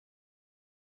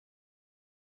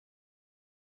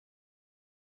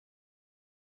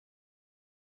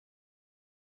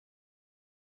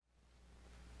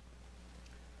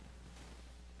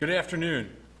Good afternoon.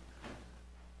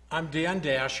 I'm Dan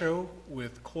Dasho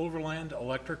with Cloverland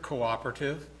Electric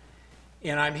Cooperative,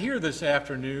 and I'm here this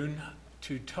afternoon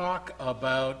to talk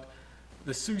about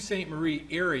the Sault Ste. Marie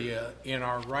area in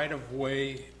our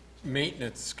right-of-way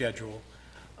maintenance schedule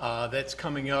that's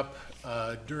coming up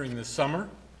during the summer.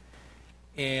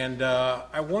 And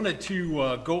I wanted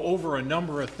to go over a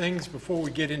number of things before we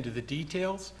get into the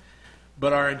details.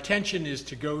 But our intention is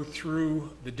to go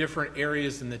through the different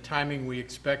areas and the timing we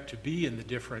expect to be in the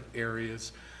different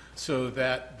areas so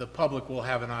that the public will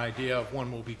have an idea of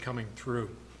when we'll be coming through.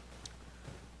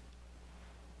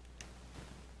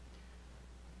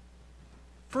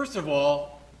 First of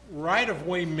all,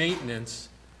 right-of-way maintenance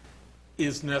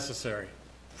is necessary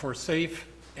for safe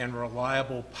and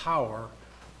reliable power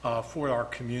for our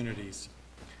communities.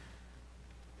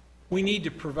 We need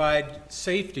to provide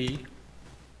safety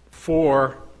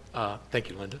for, thank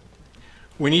you, Linda.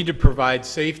 We need to provide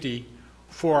safety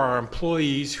for our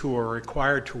employees who are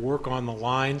required to work on the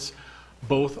lines,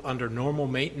 both under normal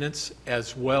maintenance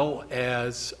as well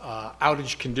as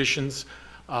outage conditions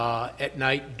at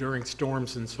night during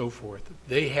storms and so forth.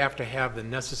 They have to have the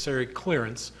necessary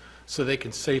clearance so they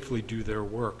can safely do their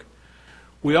work.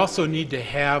 We also need to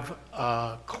have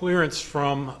clearance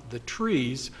from the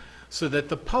trees so that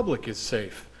the public is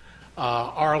safe.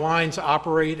 Our lines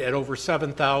operate at over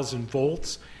 7,000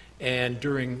 volts, and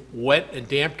during wet and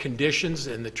damp conditions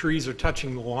and the trees are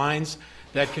touching the lines,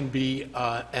 that can be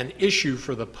an issue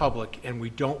for the public, and we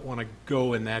don't want to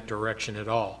go in that direction at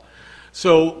all.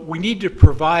 So we need to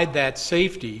provide that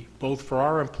safety both for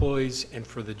our employees and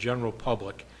for the general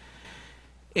public.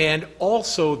 And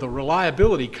also the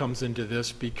reliability comes into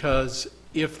this, because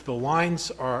if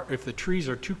the trees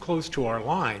are too close to our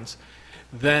lines,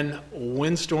 then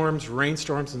windstorms,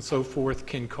 rainstorms, and so forth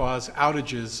can cause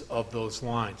outages of those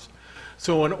lines.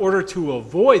 So in order to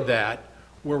avoid that,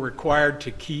 we're required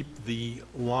to keep the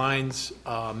lines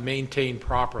maintained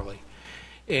properly.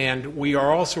 And we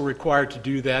are also required to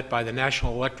do that by the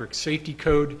National Electric Safety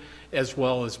Code, as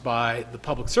well as by the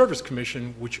Public Service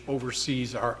Commission, which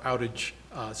oversees our outage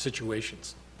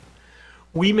situations.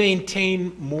 We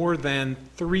maintain more than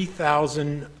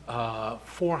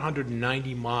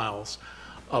 3,490 miles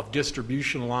of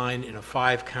distribution line in a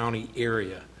 5-county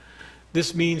area.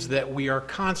 This means that we are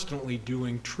constantly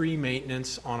doing tree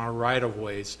maintenance on our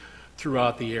right-of-ways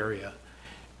throughout the area.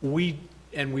 We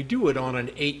do it on an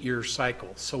 8-year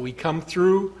cycle. So we come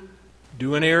through,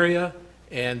 do an area,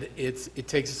 and it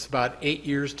takes us about 8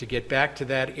 years to get back to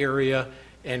that area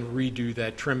and redo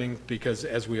that trimming, because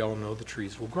as we all know, the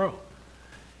trees will grow.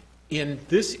 In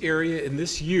this area, in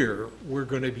this year, we're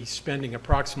going to be spending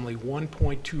approximately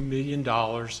 $1.2 million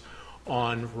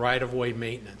on right-of-way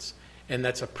maintenance. And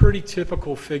that's a pretty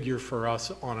typical figure for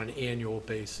us on an annual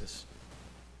basis.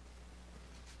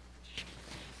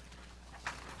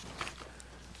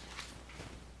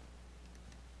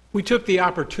 We took the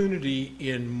opportunity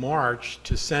in March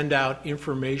to send out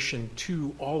information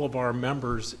to all of our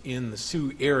members in the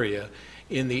Sioux area,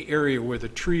 in the area where the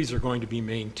trees are going to be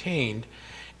maintained,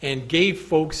 and gave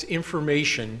folks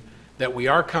information that we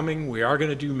are coming, we are going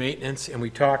to do maintenance, and we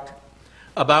talked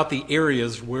about the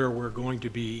areas where we're going to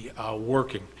be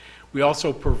working. We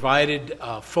also provided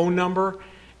a phone number,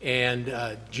 and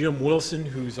Jim Wilson,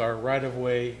 who's our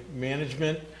right-of-way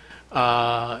management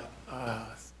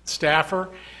staffer,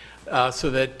 so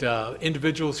that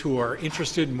individuals who are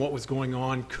interested in what was going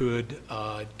on could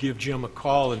give Jim a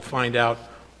call and find out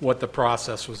what the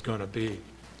process was going to be.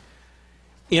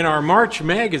 In our March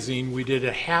magazine, we did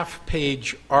a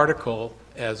half-page article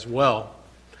as well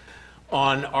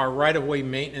on our right-of-way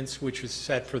maintenance, which is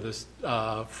set for the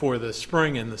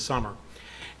spring and the summer,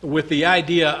 with the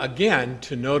idea, again,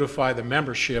 to notify the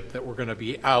membership that we're going to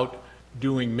be out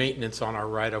doing maintenance on our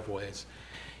right-of-ways.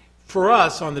 For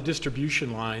us, on the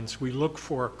distribution lines, we look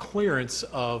for a clearance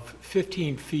of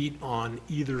 15 feet on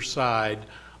either side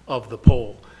of the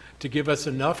pole to give us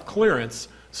enough clearance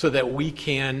so that we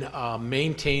can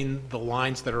maintain the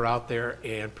lines that are out there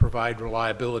and provide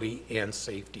reliability and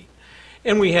safety.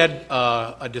 And we had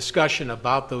a discussion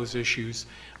about those issues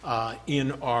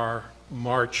in our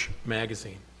March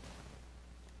magazine.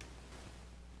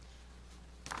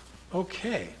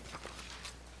 Okay.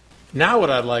 Now what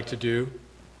I'd like to do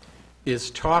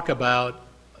is talk about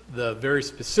the very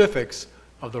specifics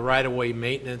of the right-of-way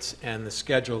maintenance and the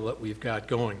schedule that we've got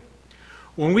going.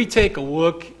 When we take a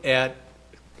look at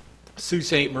Sault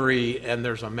Ste. Marie, and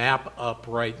there's a map up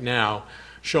right now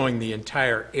showing the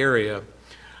entire area,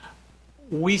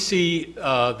 we see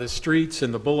the streets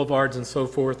and the boulevards and so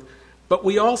forth, but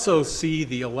we also see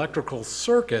the electrical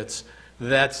circuits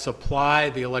that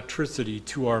supply the electricity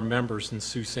to our members in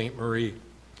Sault Ste. Marie.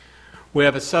 We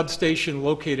have a substation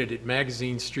located at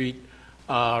Magazine Street,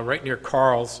 right near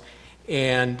Carl's,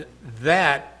 and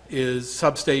that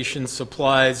substation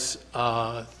supplies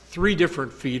 3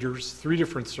 different feeders, 3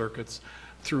 different circuits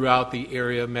throughout the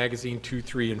area, Magazine 2,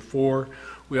 3, and 4.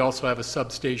 We also have a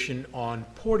substation on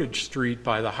Portage Street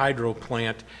by the hydro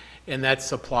plant, and that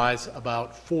supplies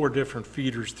about 4 different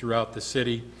feeders throughout the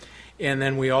city. And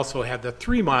then we also have the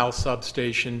 3-mile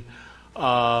substation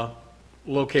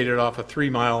located off of 3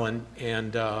 Mile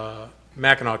and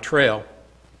Mackinac Trail,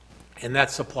 and that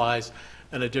supplies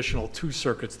an additional 2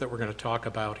 circuits that we're going to talk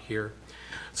about here.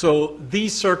 So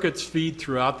these circuits feed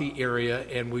throughout the area,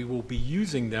 and we will be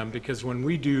using them because when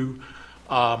we do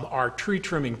our tree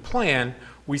trimming plan,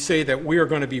 we say that we are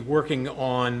going to be working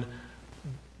on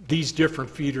these different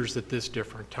feeders at this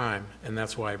different time, and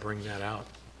that's why I bring that out.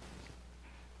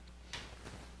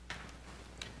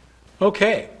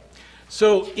 Okay,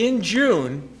 so in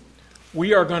June,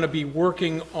 we are going to be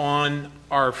working on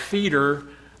our feeder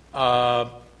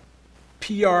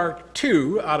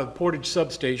PR2 out of Portage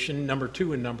Substation, number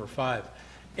 2 and number 5.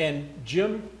 And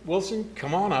Jim Wilson,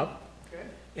 come on up. Okay.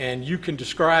 And you can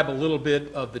describe a little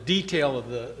bit of the detail of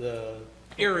the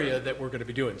area that we're going to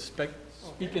be doing. Speak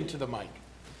into the mic.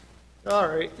 All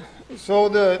right. So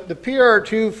the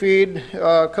PR2 feed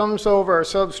comes over our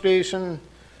substation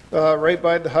right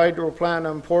by the hydro plant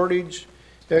on Portage.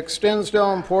 It extends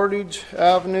down Portage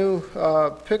Avenue,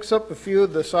 picks up a few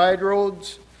of the side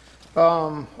roads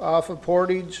off of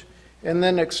Portage, and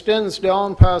then extends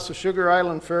down past the Sugar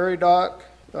Island Ferry Dock.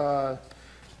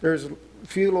 There's a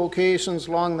few locations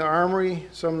along the Armory,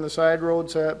 some of the side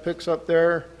roads that picks up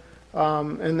there,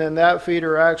 and then that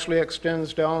feeder actually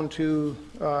extends down to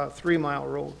 3 Mile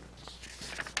Road.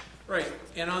 Right,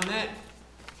 and on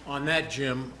that,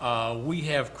 Jim, we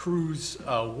have crews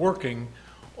working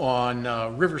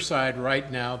on Riverside right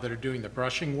now that are doing the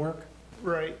brushing work.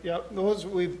 Right, yep.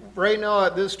 Right now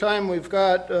at this time we've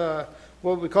got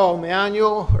what we call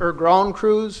manual or ground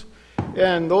crews,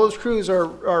 and those crews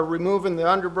are removing the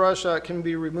underbrush that can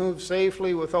be removed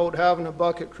safely without having a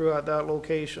bucket crew at that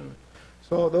location.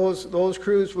 So those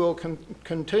crews will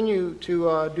continue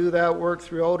to do that work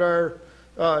throughout our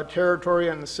territory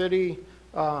and the city.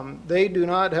 They do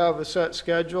not have a set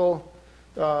schedule.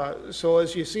 So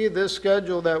as you see this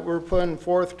schedule that we're putting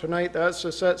forth tonight, that's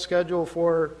a set schedule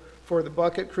for the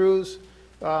bucket crews.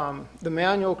 The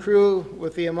manual crew,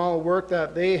 with the amount of work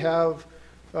that they have,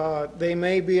 they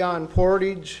may be on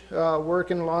Portage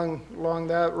working along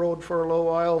that road for a little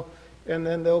while, and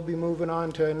then they'll be moving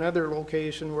on to another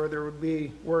location where there would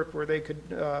be work where they could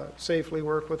safely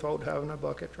work without having a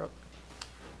bucket truck.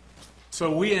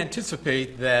 So we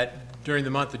anticipate that during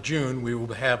the month of June, we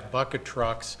will have bucket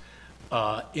trucks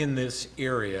in this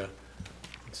area.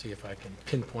 Let's see if I can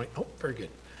pinpoint. Oh, very good.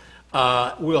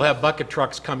 We'll have bucket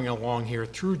trucks coming along here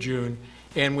through June,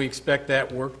 and we expect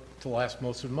that work to last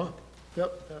most of the month.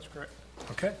 Yep, that's correct.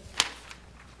 Okay.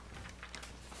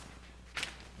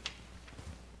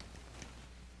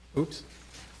 Oops.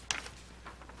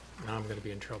 Now I'm going to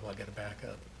be in trouble. I got to back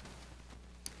up.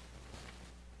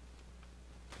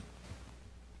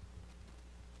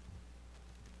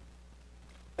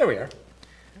 There we are.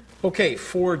 Okay,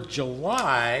 for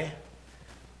July,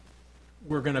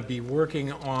 we're going to be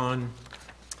working on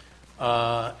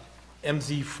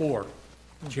MZ4.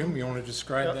 Jim, you want to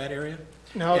describe that area?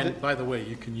 Now and by the way,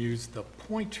 you can use the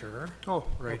pointer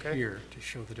right okay. here to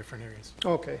show the different areas.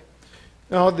 Okay.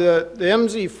 Now the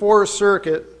MZ4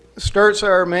 circuit starts at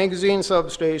our Magazine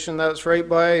substation. That's right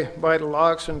by the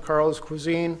locks and Carl's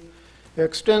Cuisine. It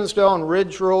extends down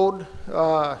Ridge Road.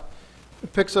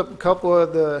 It picks up a couple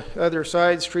of the other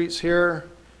side streets here.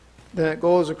 Then it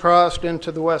goes across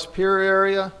into the West Pier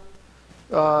area.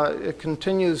 It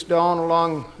continues down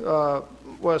along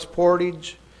West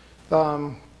Portage,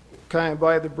 kind of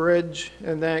by the bridge,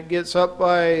 and then it gets up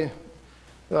by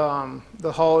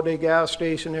the Holiday gas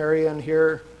station area in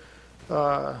here.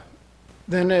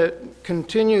 Then it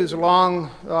continues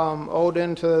along out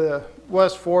into the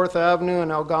West 4th Avenue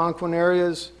and Algonquin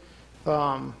areas.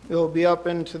 It'll be up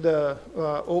into the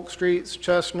Oak Streets,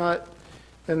 Chestnut,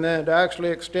 and then it actually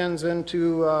extends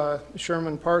into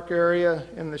Sherman Park area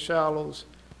in the Shallows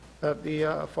at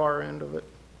the far end of it.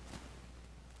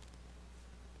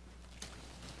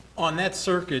 On that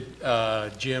circuit,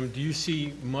 Jim, do you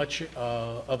see much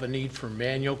of a need for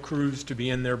manual crews to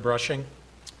be in there brushing?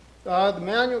 The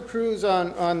manual crews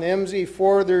on the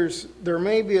MZ4, there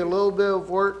may be a little bit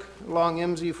of work along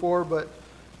MZ4, but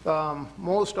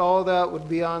most all of that would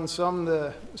be on some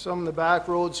of the back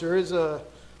roads. There is a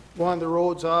one of the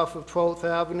roads off of 12th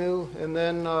Avenue. And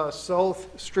then South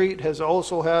Street has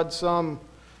also had some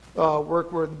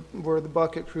work where the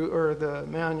bucket crew or the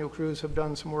manual crews have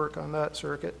done some work on that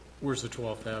circuit. Where's the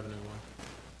 12th Avenue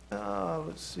one?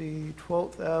 Let's see,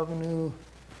 12th Avenue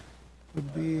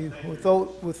would be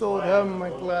without having my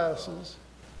glasses.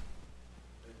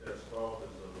 I think that's 12 is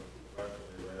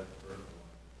practically last vertical.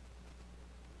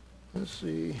 Let's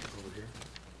see. Over here?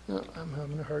 No, I'm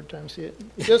having a hard time seeing it.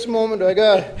 Just a moment, I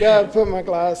gotta put my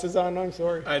glasses on. I'm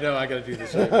sorry. I know, I gotta do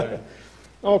this right.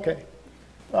 Okay.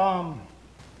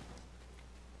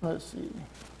 Let's see.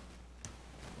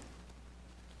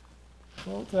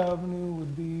 12th Avenue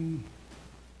would be,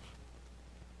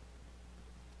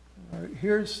 all right,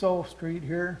 here's South Street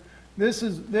here. This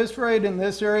right in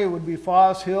this area would be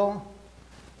Foss Hill.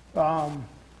 And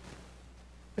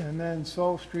then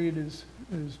South Street is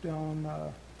down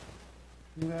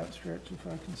through that stretch, if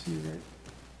I can see right.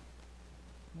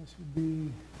 This would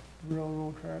be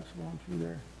railroad tracks going through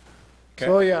there. Okay.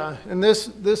 So yeah, and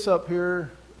this up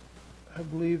here, I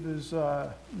believe is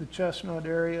the Chestnut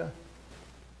area,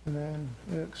 and then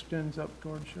it extends up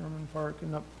toward Sherman Park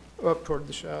and up toward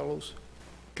the Shallows.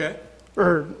 Okay.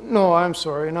 Or no, I'm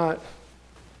sorry, the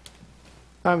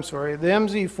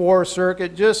MZ4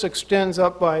 circuit just extends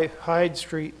up by Hyde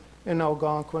Street in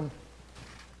Algonquin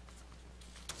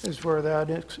is where that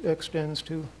extends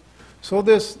to. So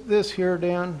this here,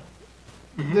 Dan,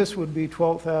 this would be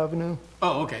 12th Avenue,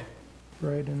 Oh, okay.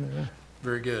 right in there.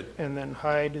 Very good. And then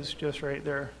Hyde is just right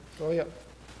there. So, yeah.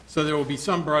 So there will be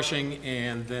some brushing,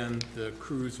 and then the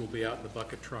crews will be out in the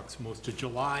bucket trucks most of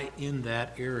July in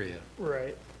that area.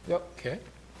 Right. Yep. Okay.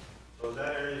 So is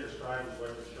that area described as what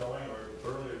you're showing, or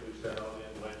earlier you said out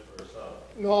in Lakeshore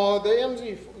South? No, the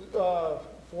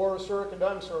MZ4 circuit,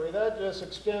 I'm sorry, that just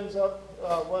extends up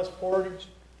West Portage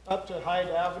up to Hyde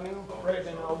Avenue, right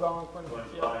in Algonquin. So in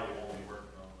Yep. July, you won't be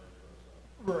working on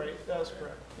Lakeshore South? Right, that's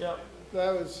correct. Yep.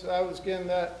 I was getting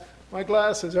that. My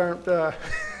glasses aren't, that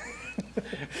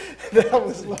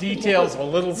was Details a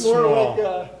little more small.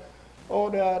 like,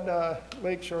 down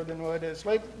Lakeshore than what it is.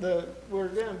 We're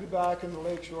gonna be back in the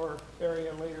Lakeshore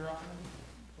area later on.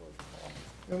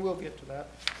 And we'll get to that.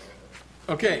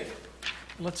 Okay,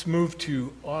 let's move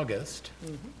to August.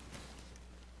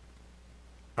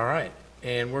 All right,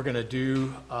 and we're gonna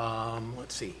do,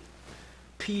 let's see,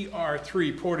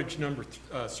 PR3, Portage number,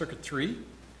 Circuit 3.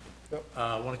 Yep.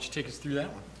 Why don't you take us through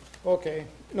that one? Okay,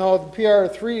 now the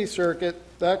PR3 circuit,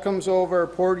 that comes over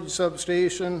Portage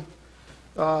Substation,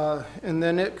 and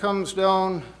then it comes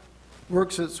down,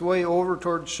 works its way over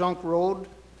towards Shunk Road,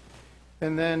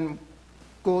 and then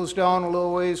goes down a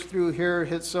little ways through here,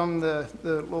 hits some of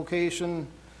the location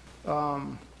off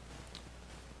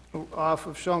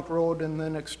of Shunk Road, and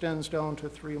then extends down to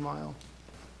 3 Mile.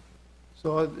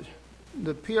 So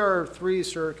the PR3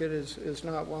 circuit is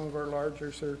not one of our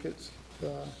larger circuits.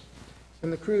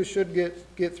 And the crew should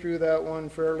get through that one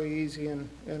fairly easy in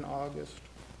August.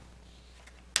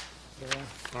 So,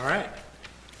 All right.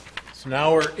 So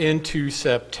now we're into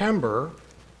September,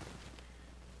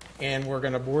 and we're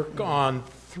going to work on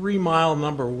 3 Mile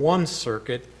number 1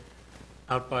 circuit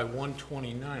out by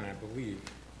 129, I believe.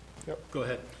 Yep. Go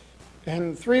ahead.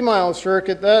 and 3 Mile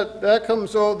circuit, that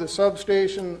comes out the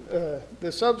substation.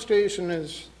 The substation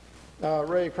is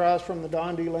right across from the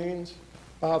Dundee lanes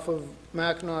off of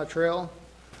Mackinac Trail.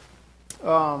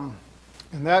 And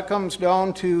that comes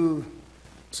down to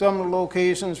some of the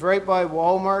locations right by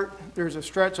Walmart. There's a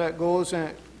stretch that goes and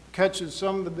it catches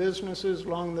some of the businesses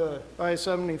along the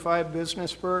I-75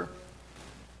 business spur.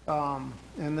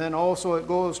 And then also it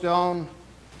goes down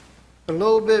a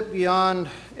little bit beyond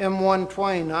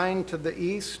M129 to the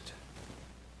east.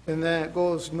 And then it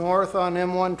goes north on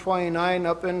M129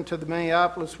 up into the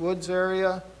Minneapolis Woods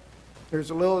area. There's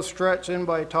a little stretch in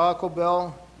by Taco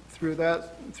Bell through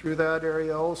that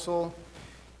area also.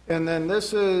 And then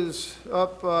this is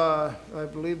up, I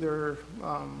believe they're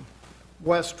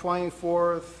west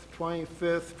 24th,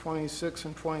 25th, 26th,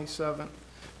 and 27th.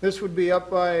 This would be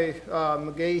up by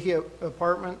McGahee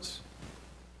Apartments,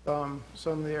 some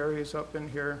of the areas up in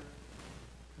here.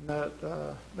 And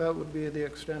that would be the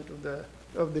extent of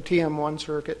the TM1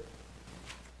 circuit.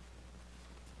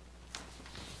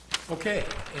 Okay,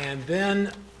 and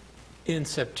then in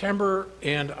September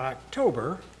and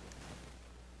October,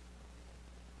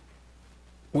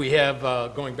 we have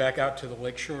going back out to the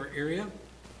Lakeshore area.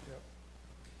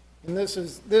 And this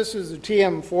is the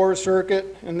TM4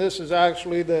 circuit, and this is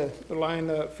actually the line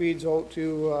that feeds out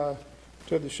to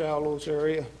the Shallows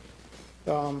area.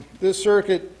 This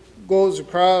circuit goes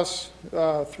across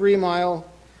 3 Mile,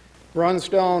 runs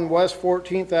down West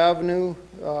 14th Avenue,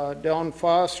 down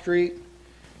Foss Street,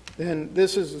 Then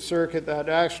this is a circuit that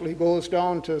actually goes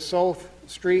down to South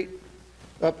Street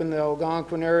up in the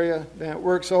Algonquin area. Then it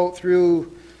works out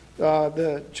through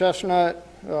the Chestnut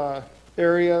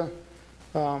area,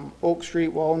 Oak Street,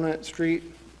 Walnut Street.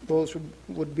 Those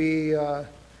would be the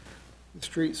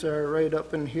streets that are right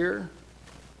up in here.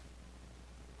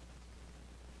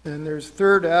 And there's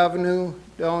 3rd Avenue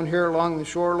down here along the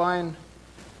shoreline.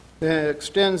 Then it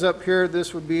extends up here.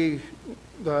 This would be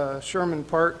the Sherman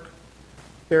Park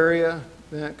area.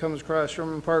 Then it comes across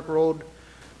Sherman Park Road.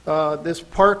 This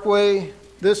parkway,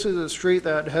 this is a street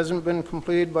that hasn't been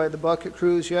completed by the bucket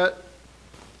crews yet.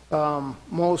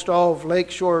 Most all of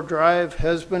Lakeshore Drive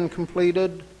has been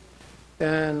completed,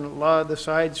 and a lot of the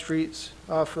side streets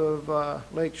off of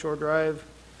Lakeshore Drive.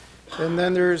 And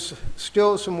then there's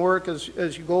still some work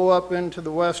as you go up into the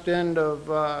west end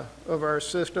of our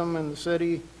system in the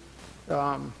city.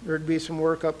 There'd be some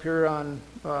work up here on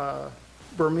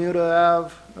Bermuda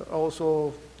Ave,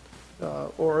 also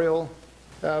Oriole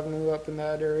Avenue up in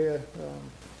that area.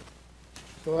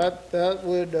 So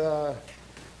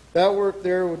that work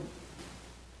there would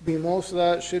be, most of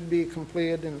that should be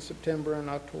completed in September and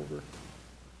October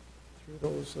through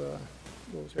those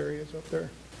areas up there.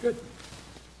 Good.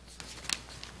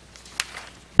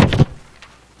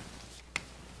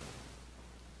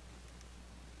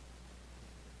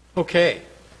 Okay.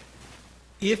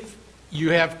 If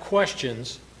you have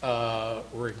questions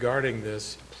regarding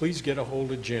this, please get a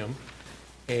hold of Jim,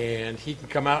 and he can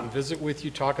come out and visit with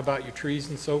you, talk about your trees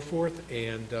and so forth,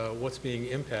 and what's being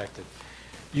impacted.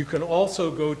 You can also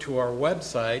go to our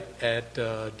website at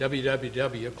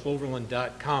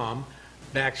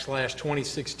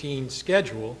www.cloverland.com/2016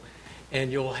 schedule, and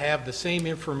you'll have the same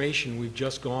information we've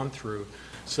just gone through,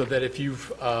 so that if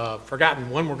you've forgotten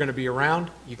when we're going to be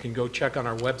around, you can go check on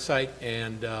our website,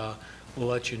 and we'll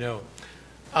let you know.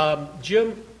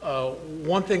 Jim,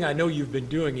 one thing I know you've been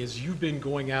doing is you've been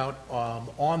going out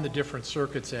on the different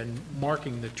circuits and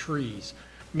marking the trees.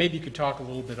 Maybe you could talk a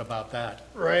little bit about that.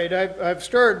 Right. I've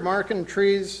started marking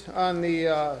trees on the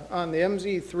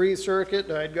MZ3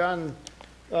 circuit. I'd gotten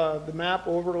the map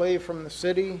overlay from the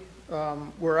city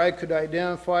where I could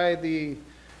identify the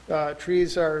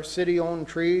trees are city-owned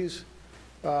trees.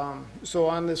 So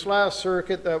on this last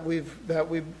circuit that we've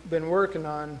been working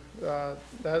on,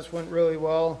 that's went really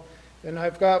well. And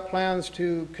I've got plans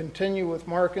to continue with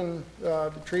marking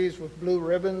the trees with blue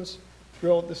ribbons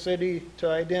throughout the city to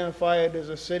identify it as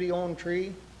a city-owned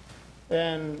tree.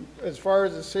 And as far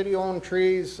as the city-owned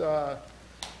trees,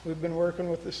 we've been working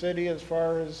with the city as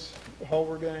far as how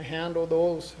we're going to handle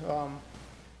those.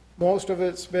 Most of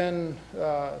it's been,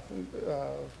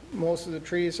 most of the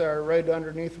trees that are right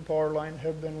underneath the power line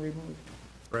have been removed.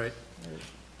 Right.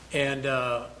 And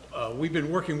we've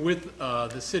been working with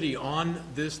the city on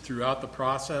this throughout the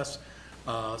process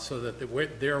so that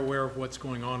they're aware of what's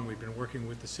going on. We've been working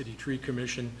with the City Tree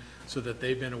Commission so that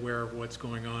they've been aware of what's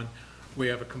going on. We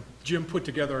have Jim put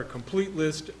together a complete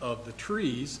list of the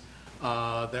trees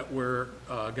that we're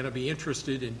going to be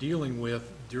interested in dealing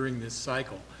with during this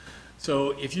cycle.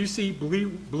 So if you see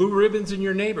blue ribbons in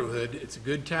your neighborhood, it's a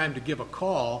good time to give a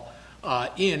call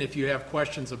in if you have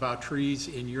questions about trees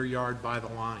in your yard by the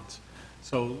lines.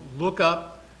 So look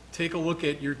up, take a look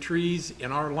at your trees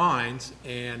in our lines,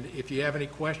 and if you have any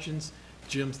questions,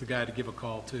 Jim's the guy to give a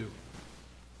call to.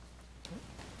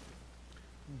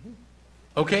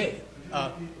 Okay.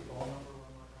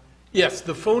 Yes,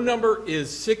 the phone number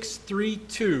is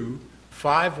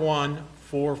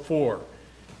 632-5144.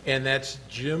 And that's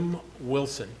Jim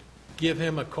Wilson. Give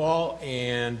him a call,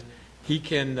 and he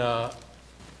can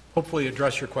hopefully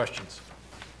address your questions.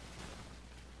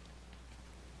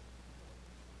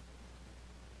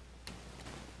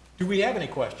 Do we have any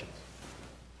questions?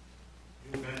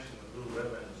 You mentioned the blue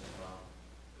ribbons.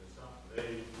 They,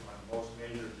 on most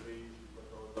major trees, you put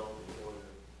those out before the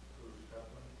crews cut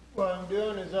them? What I'm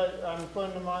doing is I'm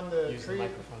putting them on the Use tree. the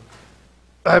microphone.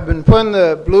 I've been putting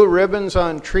the blue ribbons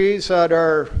on trees that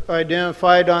are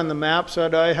identified on the maps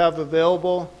that I have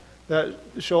available that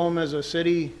show them as a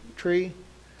city tree.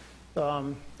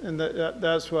 And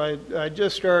that's why I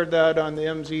just started that on the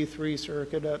MZ3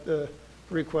 circuit at the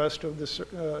request of the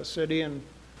city, and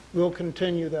we'll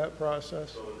continue that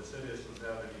process. So the citizens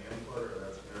have any input, or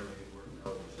that's merely working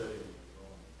out the city?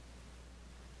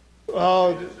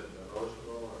 Well, Is it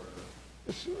negotiable, or,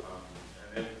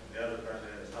 and then the other question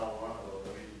is how long ago? I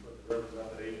mean, you put the ribbons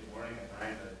up at 8 in the morning, at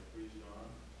 9 the tree's gone?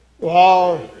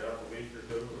 well, Is it up a week or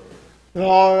two, or?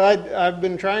 no, I've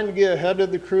been trying to get ahead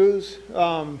of the crews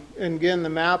and getting the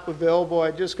map available.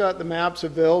 I just got the maps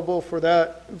available for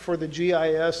that, for the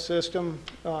GIS system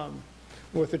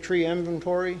with the tree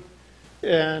inventory.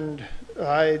 And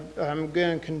I'm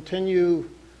going to continue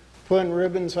putting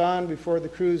ribbons on before the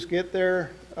crews get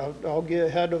there. I'll get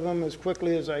ahead of them as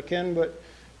quickly as I can, but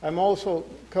I'm also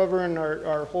covering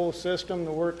our whole system,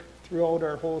 the work throughout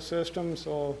our whole system.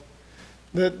 So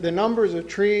the numbers of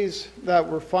trees that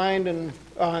we're finding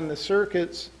on the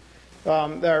circuits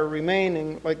that are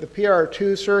remaining, like the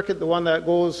PR2 circuit, the one that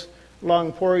goes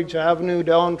along Portage Avenue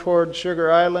down toward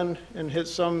Sugar Island and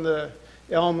hits some of the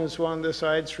Elm is one of the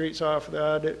side streets off of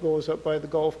that. It goes up by the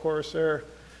golf course there.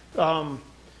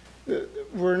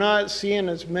 We're not seeing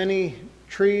as many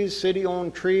trees,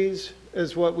 city-owned trees,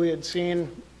 as what we had seen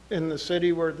in the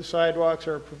city where the sidewalks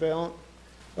are prevalent.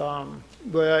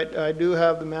 But I do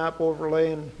have the map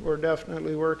overlay, and we're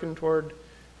definitely working toward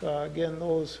getting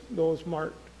those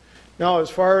marked. Now, as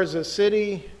far as the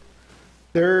city,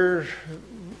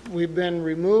 we've been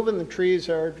removing the trees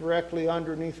that are directly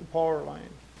underneath the power line.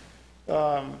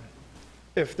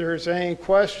 If there's any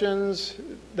questions,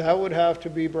 that would have to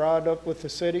be brought up with the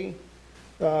city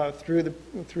through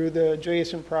the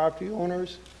adjacent property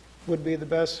owners would be the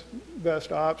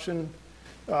best option.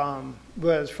 But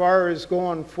as far as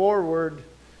going forward,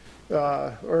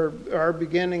 or our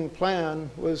beginning plan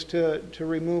was to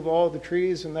remove all the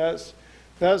trees, and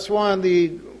that's one of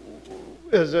the,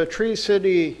 as a Tree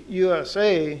City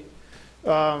USA,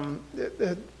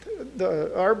 the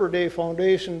Arbor Day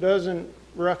Foundation doesn't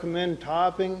recommend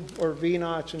topping or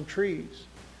V-notching trees.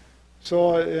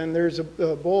 So, and there's a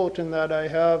bulletin that I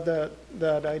have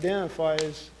that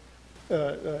identifies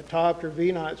a topped or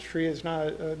V-notch tree is not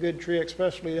a good tree,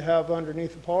 especially to have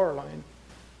underneath the power line.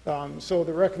 So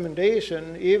the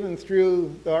recommendation, even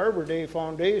through the Arbor Day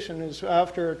Foundation, is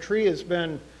after a tree has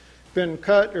been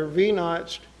cut or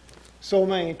V-notched so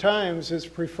many times, it's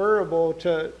preferable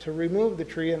to remove the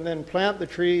tree and then plant the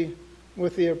tree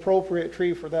with the appropriate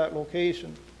tree for that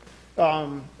location.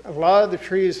 A lot of the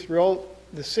trees throughout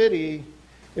the city,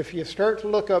 if you start to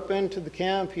look up into the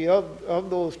canopy of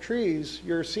those trees,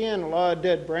 you're seeing a lot of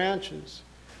dead branches.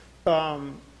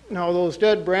 Now those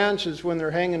dead branches, when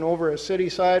they're hanging over a city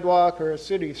sidewalk or a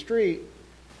city street,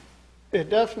 it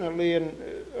definitely, and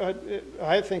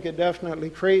I think it definitely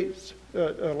creates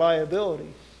a liability.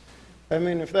 I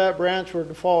mean, if that branch were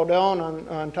to fall down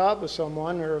on top of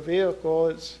someone or a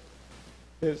vehicle,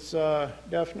 it's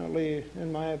definitely,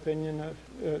 in my opinion,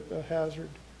 a hazard.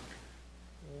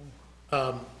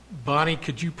 Bonnie,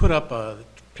 could you put up a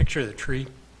picture of the tree?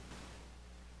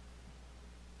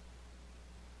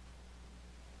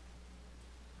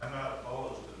 I'm not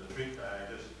opposed to the tree cutting.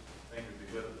 I just think it'd be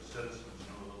good if the citizens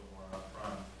knew a little more up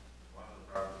front. One of the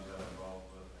properties I'm involved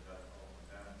with, I got a call from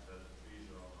them and said the trees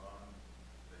are all gone.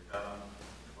 They cut them.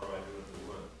 What do I do with the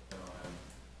wood? You know, and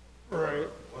Right.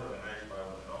 would have been nice if I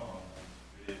would have known.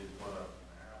 We didn't put up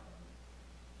and happen.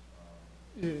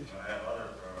 Yes. I have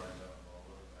other priorities I'm involved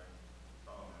with. I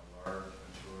tell them I'm large,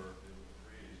 mature, deal with the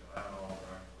trees. And I don't know if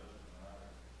they're on the list or not.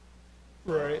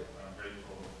 Right. I'm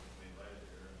grateful to be invited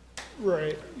here.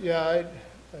 Right, yeah,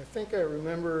 I think I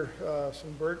remember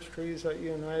some birch trees that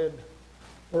you and I had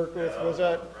worked with. Was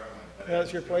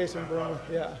that's your place in Bremen?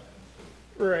 Yeah.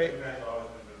 Right. You guys always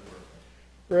been good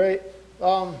work. Right.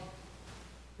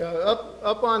 Yeah,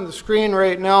 up on the screen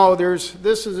right now,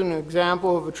 this is an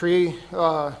example of a tree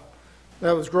that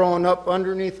was growing up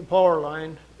underneath the power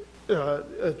line.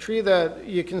 A tree that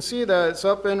you can see that it's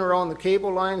up and around the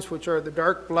cable lines, which are the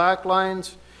dark black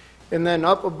lines. And then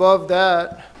up above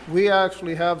that, we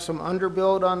actually have some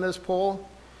underbuild on this pole.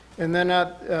 And then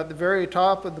at the very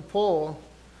top of the pole,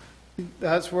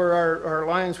 that's where our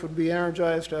lines would be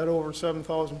energized at over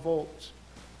 7,000 volts.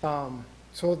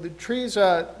 So the trees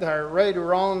that are right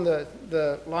around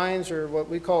the lines, are what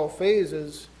we call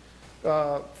phases.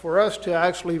 For us to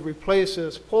actually replace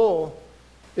this pole,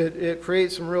 it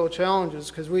creates some real challenges,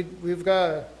 because we've got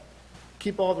to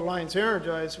keep all the lines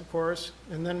energized, of course,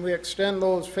 and then we extend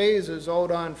those phases out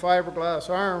on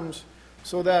fiberglass arms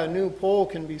so that a new pole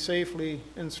can be safely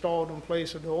installed in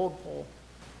place of the old pole.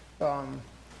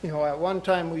 You know, at one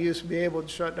time we used to be able to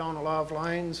shut down a lot of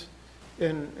lines,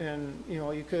 and you know,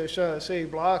 you could have shut a city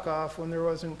block off when there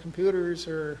wasn't computers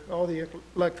or all the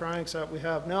electronics that we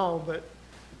have now. But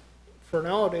for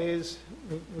nowadays,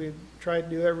 we try to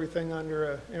do everything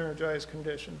under an energized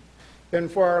condition. And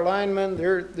for our linemen,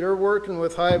 they're working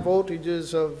with high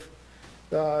voltages of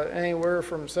anywhere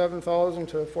from 7,000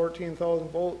 to 14,000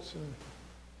 volts,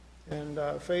 and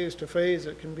phase to phase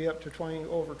it can be up to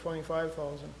over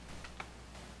 25,000.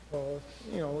 So,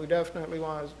 you know, we definitely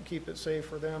want to keep it safe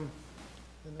for them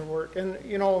in their work. And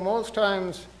you know, most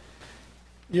times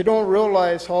you don't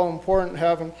realize how important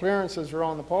having clearances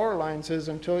around the power lines is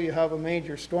until you have a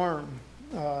major storm.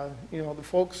 You know, the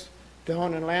folks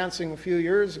down in Lansing a few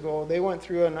years ago, they went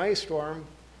through an ice storm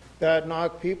that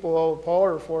knocked people out of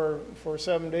power for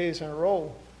 7 days in a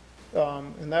row.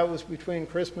 And that was between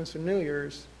Christmas and New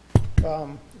Year's.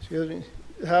 Excuse me.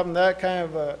 Having that kind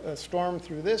of a storm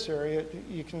through this area,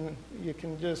 you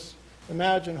can just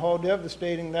imagine how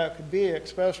devastating that could be,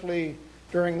 especially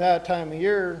during that time of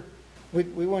year. We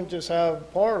wouldn't just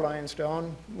have power lines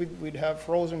down, we'd have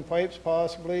frozen pipes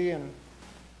possibly and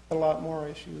a lot more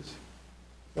issues.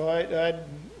 So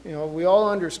we all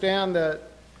understand that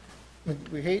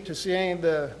we hate to see any of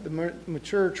the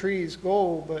mature trees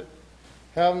go, but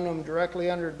having them directly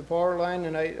under the power line,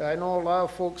 and I know a lot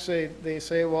of folks say,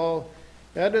 well,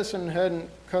 Edison hadn't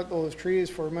cut those trees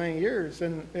for many years,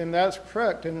 and that's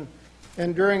correct. And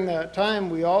during that time,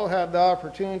 we all had the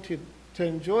opportunity to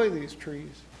enjoy these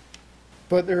trees.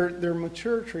 But they're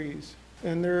mature trees,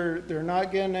 and they're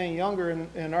not getting any younger,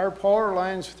 and our power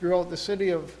lines throughout the city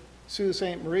of Sault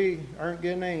Ste. Marie aren't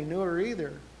getting any newer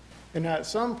either. And at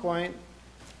some point,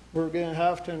 we're going to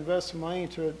have to invest some money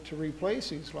to replace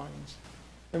these lines.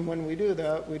 And when we do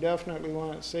that, we definitely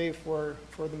want it safe for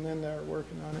the men that are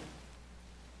working on it.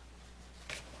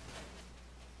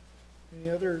 Any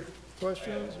other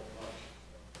questions?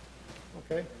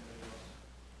 Okay.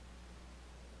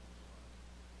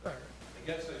 All right. I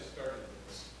guess I started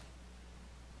this,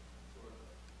 sort of,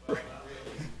 well, not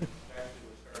really. Actually,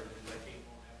 what started is I came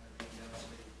home after being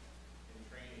downstate in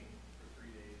training for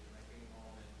 3 days, and I came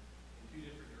home in 2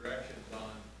 different directions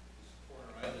on this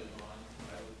corner I live on.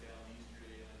 I look down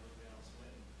Easterday and I look down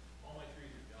Swinton. All my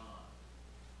trees are gone.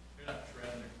 They're not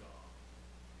trimmed, they're gone.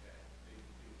 Okay, big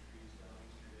trees down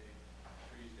Easterday,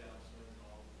 trees down Swinton,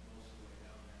 most of the way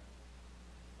down there.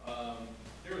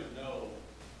 There was no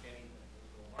anything. There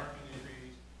was no marking the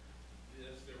trees.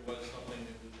 Yes, there was something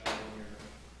that was out in your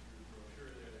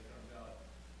brochure there that comes out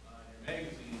in your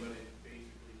magazine, but it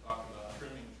basically talked about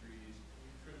trimming trees.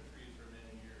 We've trimmed trees for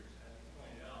many years. As you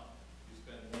pointed out, you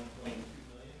spend $1.2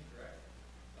 million, correct?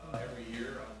 Every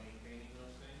year on maintaining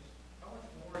those things. How much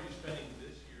more are you spending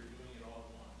this year doing it all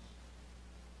at once?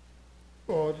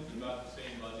 Well, It's about the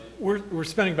same budget. We're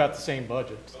spending about the same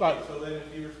budget. It's about, Okay, so then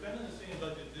if you were spending the same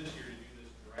budget this year to do this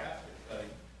drastic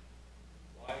cutting,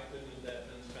 why couldn't that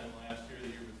been spent last year, the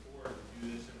year before, to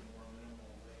do this in a more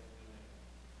minimal way of doing it?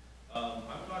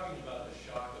 I'm talking about the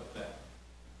shock effect.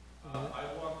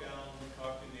 I walk down,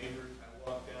 talk to neighbors, I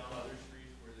walk down other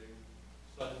streets where they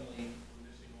suddenly were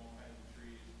missing all kinds of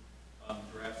trees,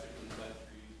 drastically cut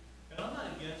trees. And I'm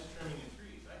not against trimming the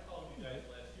trees. I called you guys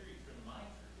last year, you trimmed my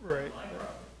tree, Right. my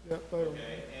property. yeah,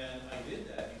 Okay, and I did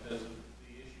that because of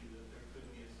the issue that there could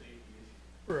be a safety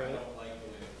issue. Right. I don't like the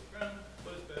way it was trimmed,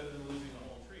 but it's better than losing a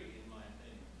whole tree, in my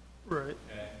opinion. right.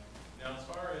 Okay? Now, as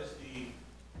far as the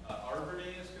Arbor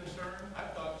Day is concerned,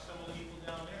 I've talked to some of the people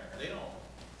down there. They don't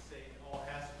say it all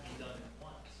has to be done at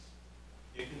once.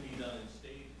 It can be done in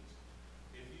stages.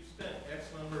 If you spent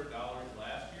X number of dollars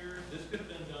last year, this could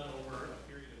have been done over a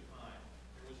period of time.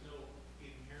 There was no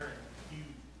inherent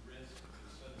huge risk to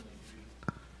suddenly do.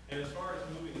 And as far as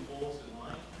moving poles and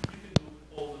lines, you can move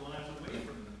poles and lines away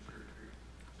from the mature tree.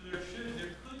 So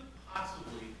there could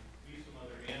possibly be some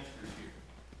other answers here,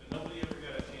 but nobody ever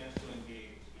got a chance to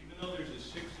engage. Even though there's a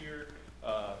 6-year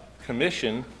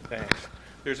commission, thanks.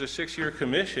 There's a 6-year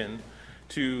commission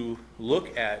to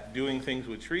look at doing things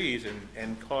with trees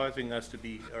and causing us to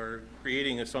be, or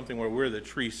creating something where we're the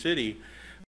tree city.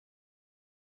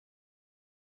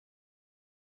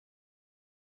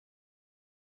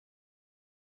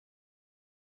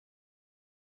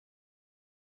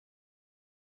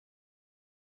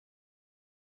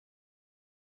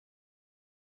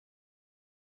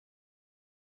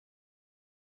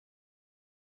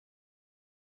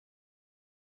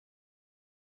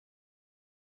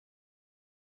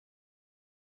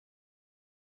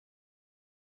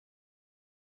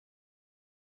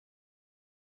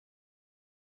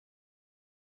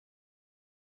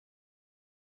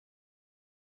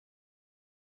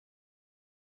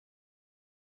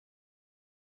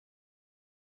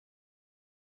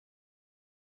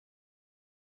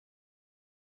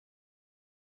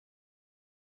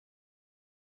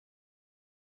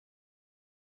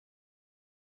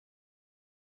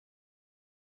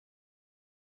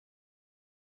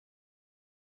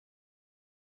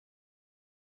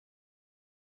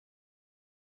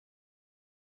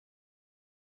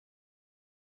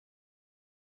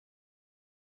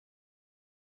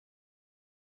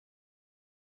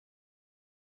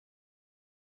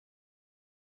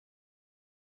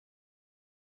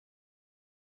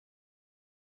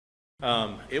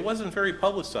 It wasn't very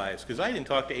publicized because I didn't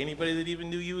talk to anybody that even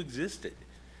knew you existed.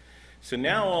 So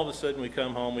now all of a sudden we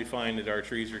come home, we find that our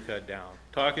trees are cut down.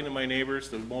 Talking to my neighbors,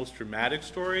 the most dramatic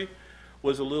story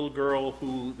was a little girl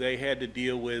who they had to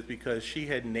deal with because she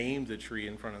had named the tree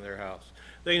in front of their house.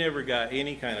 They never got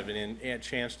any kind of a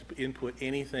chance to input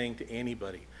anything to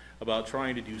anybody about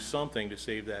trying to do something to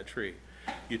save that tree.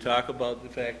 You talk about the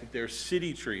fact that they're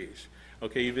city trees.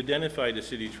 Okay, you've identified the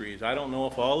city trees. I don't know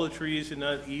if all the trees in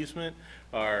that easement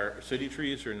are city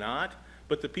trees or not,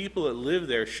 but the people that live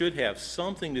there should have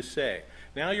something to say.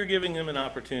 Now you're giving them an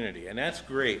opportunity, and that's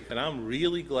great, and I'm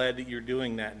really glad that you're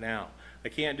doing that now. I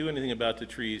can't do anything about the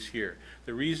trees here.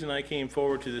 The reason I came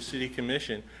forward to the city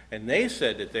commission, and they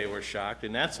said that they were shocked,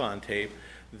 and that's on tape,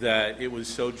 that it was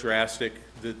so drastic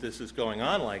that this is going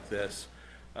on like this.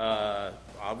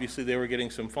 Obviously they were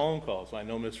getting some phone calls. I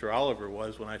know Mr. Oliver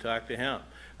was when I talked to him.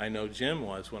 I know Jim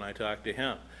was when I talked to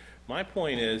him. My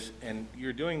point is, and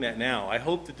you're doing that now, I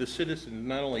hope that the citizens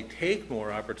not only take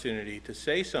more opportunity to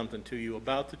say something to you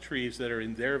about the trees that are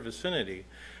in their vicinity.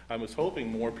 I was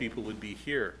hoping more people would be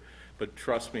here. But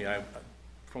trust me,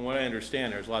 from what I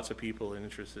understand, there's lots of people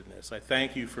interested in this. I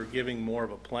thank you for giving more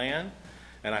of a plan,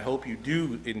 and I hope you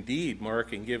do indeed,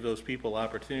 Mark, and give those people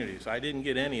opportunities. I didn't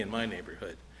get any in my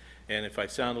neighborhood, and if I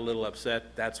sound a little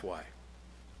upset, that's why.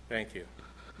 Thank you.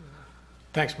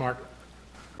 Thanks, Mark.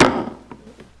 That's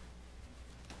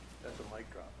a mic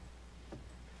drop.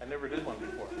 I never did one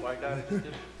before. By God, I just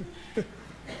did it.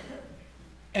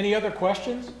 Any other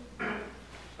questions? Sorry,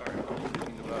 I'm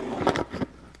thinking about it.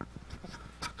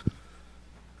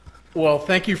 Well,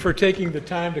 thank you for taking the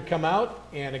time to come out,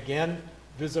 and again,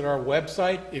 visit our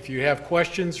website. If you have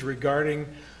questions regarding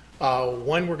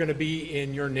when we're going to be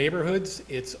in your neighborhoods,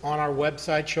 it's on our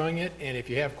website showing it, and if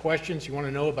you have questions, you want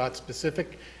to know about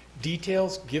specific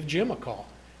details, give Jim a call,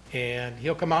 and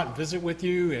he'll come out and visit with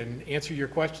you and answer your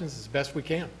questions as best we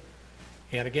can.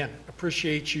 And again,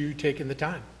 appreciate you taking the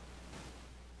time.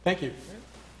 Thank you.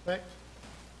 Thanks.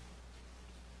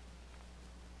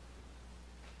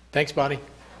 Thanks, Bonnie.